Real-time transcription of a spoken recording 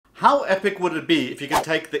How epic would it be if you can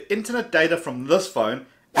take the internet data from this phone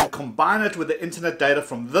and combine it with the internet data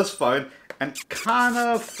from this phone and kind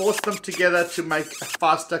of force them together to make a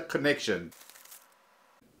faster connection?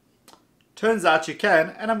 Turns out you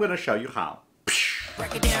can, and I'm going to show you how.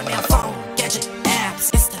 Break it down now, phone, gadget,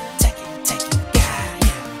 apps, it's the Techie guy,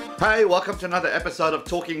 yeah. Hey, welcome to another episode of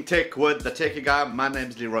Talking Tech with the Techie Guy. My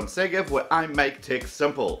name's Liron Segev, where I make tech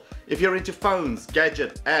simple. If you're into phones,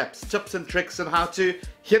 gadget, apps, tips and tricks and how to,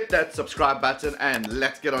 hit that subscribe button and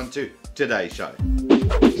let's get on to today's show.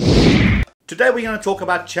 Today we're going to talk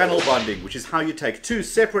about channel bonding, which is how you take two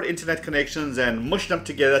separate internet connections and mush them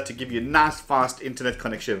together to give you a nice fast internet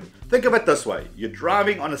connection. Think of it this way: you're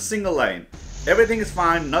driving on a single lane, everything is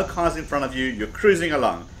fine, no cars in front of you, you're cruising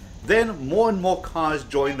along. Then more and more cars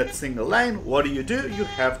join that single lane. What do? You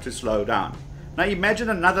have to slow down. Now imagine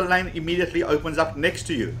another lane immediately opens up next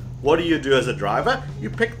to you. What do you do as a driver?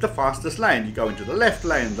 You pick the fastest lane. You go into the left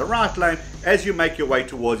lane, the right lane, as you make your way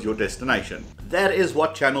towards your destination. That is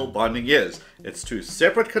what channel bonding is. It's two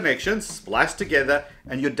separate connections spliced together,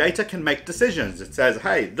 and your data can make decisions. It says,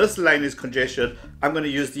 hey, this lane is congested, I'm going to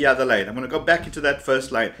use the other lane. I'm going to go back into that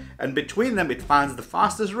first lane. And between them, it finds the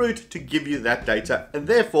fastest route to give you that data, and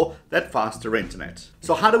therefore that faster internet.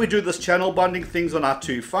 So how do we do this channel bonding things on our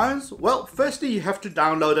two phones? Well, firstly, you have to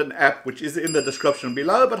download an app, which is in the description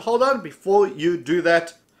below, but hold on, before you do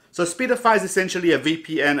that, so Speedify is essentially a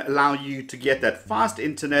VPN, allowing you to get that fast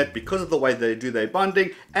internet because of the way they do their bonding,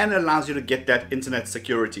 and allows you to get that internet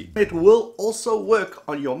security. It will also work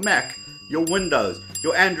on your Mac, your Windows,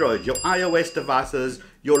 your Android, your iOS devices,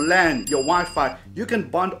 your LAN, your Wi-Fi. You can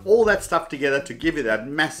bond all that stuff together to give you that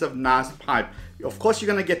massive, nice pipe. Of course,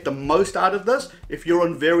 you're going to get the most out of this if you're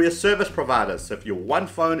on various service providers. So if your one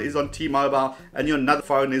phone is on T-Mobile and your another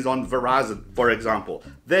phone is on Verizon, for example,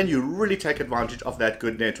 then you really take advantage of that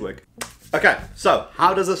good network. Okay, so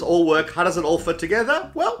how does this all work? How does it all fit together?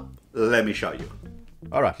 Well, let me show you.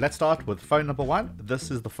 Alright, let's start with phone number one.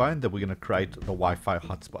 This is the phone that we're going to create the Wi-Fi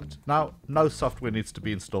hotspot. Now, no software needs to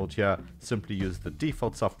be installed here. Simply use the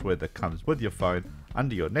default software that comes with your phone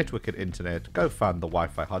under your network and internet. Go find the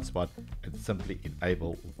Wi-Fi hotspot and simply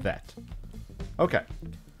enable that. Okay,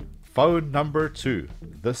 phone number two.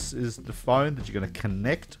 This is the phone that you're going to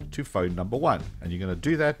connect to phone number one. And you're going to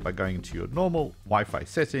do that by going into your normal Wi-Fi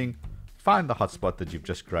setting, find the hotspot that you've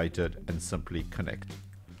just created and simply connect.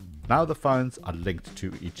 Now the phones are linked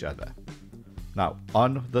to each other. Now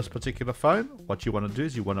on this particular phone, what you want to do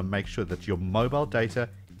is you want to make sure that your mobile data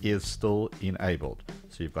is still enabled.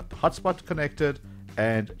 So you've got the hotspot connected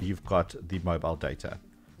and you've got the mobile data.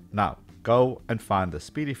 Now go and find the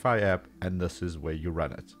Speedify app, and this is where you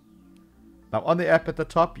run it. Now on the app at the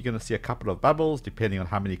top, you're going to see a couple of bubbles depending on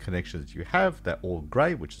how many connections you have. They're all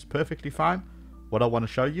gray, which is perfectly fine. What I want to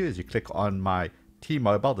show you is you click on my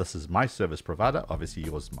T-Mobile. This is my service provider. Obviously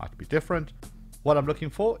yours might be different. What I'm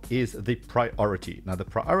looking for is the priority. Now the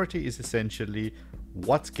priority is essentially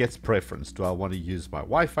what gets preference. Do I want to use my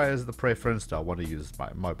Wi-Fi as the preference? Do I want to use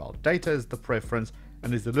my mobile data as the preference?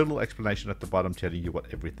 And there's a little explanation at the bottom telling you what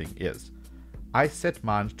everything is. I set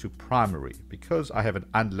mine to primary because I have an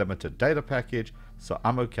unlimited data package, so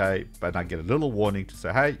I'm okay, but I get a little warning to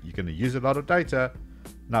say, hey, you're going to use a lot of data.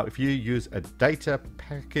 Now if you use a data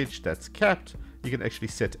package that's capped, you can actually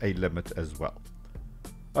set a limit as well.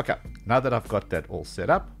 Okay, now that I've got that all set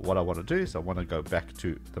up, what I want to do is I want to go back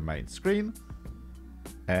to the main screen,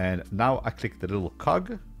 and now I click the little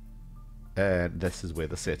cog, and this is where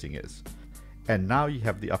the setting is. And now you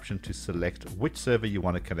have the option to select which server you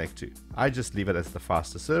want to connect to. I just leave it as the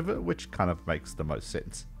faster server, which kind of makes the most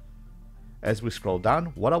sense. As we scroll down,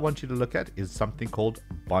 what I want you to look at is something called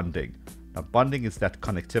bonding. Now bonding is that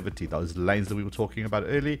connectivity, those lanes that we were talking about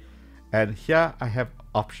earlier. And here I have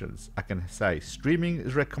options. I can say streaming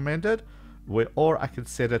is recommended, or I can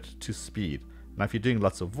set it to speed. Now if you're doing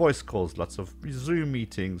lots of voice calls, lots of Zoom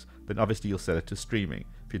meetings, then obviously you'll set it to streaming.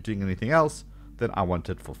 If you're doing anything else, then I want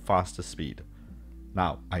it for faster speed.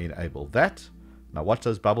 Now I enable that. Now watch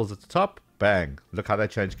those bubbles at the top. Bang, look how they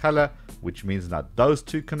change color, which means now those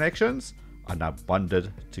two connections are now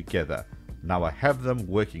bonded together. Now I have them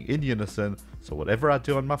working in unison, so whatever I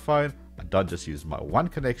do on my phone, I don't just use my one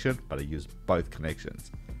connection, but I use both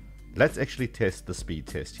connections. Let's actually test the speed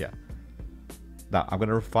test here. Now I'm going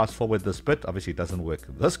to fast forward this bit. Obviously it doesn't work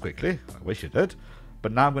this quickly. I wish it did.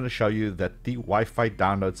 But now I'm going to show you that the Wi-Fi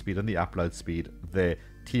download speed and the upload speed, the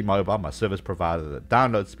T-Mobile, my service provider, the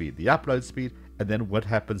download speed, the upload speed, and then what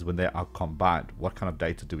happens when they are combined. What kind of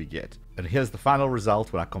data do we get? And here's the final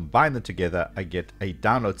result. When I combine them together, I get a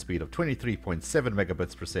download speed of 23.7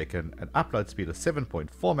 megabits per second, an upload speed of 7.4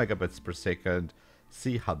 megabits per second,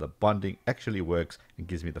 see how the bonding actually works and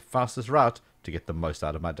gives me the fastest route to get the most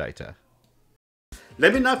out of my data.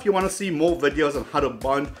 Let me know if you want to see more videos on how to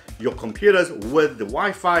bond your computers with the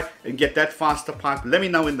Wi-Fi and get that faster pipe. Let me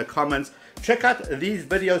know in the comments. Check out these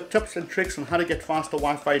video tips and tricks on how to get faster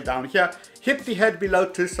Wi-Fi down here. Hit the head below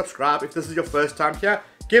to subscribe if this is your first time here.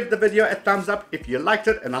 Give the video a thumbs up if you liked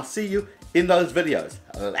it, and I'll see you in those videos.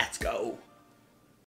 Let's go.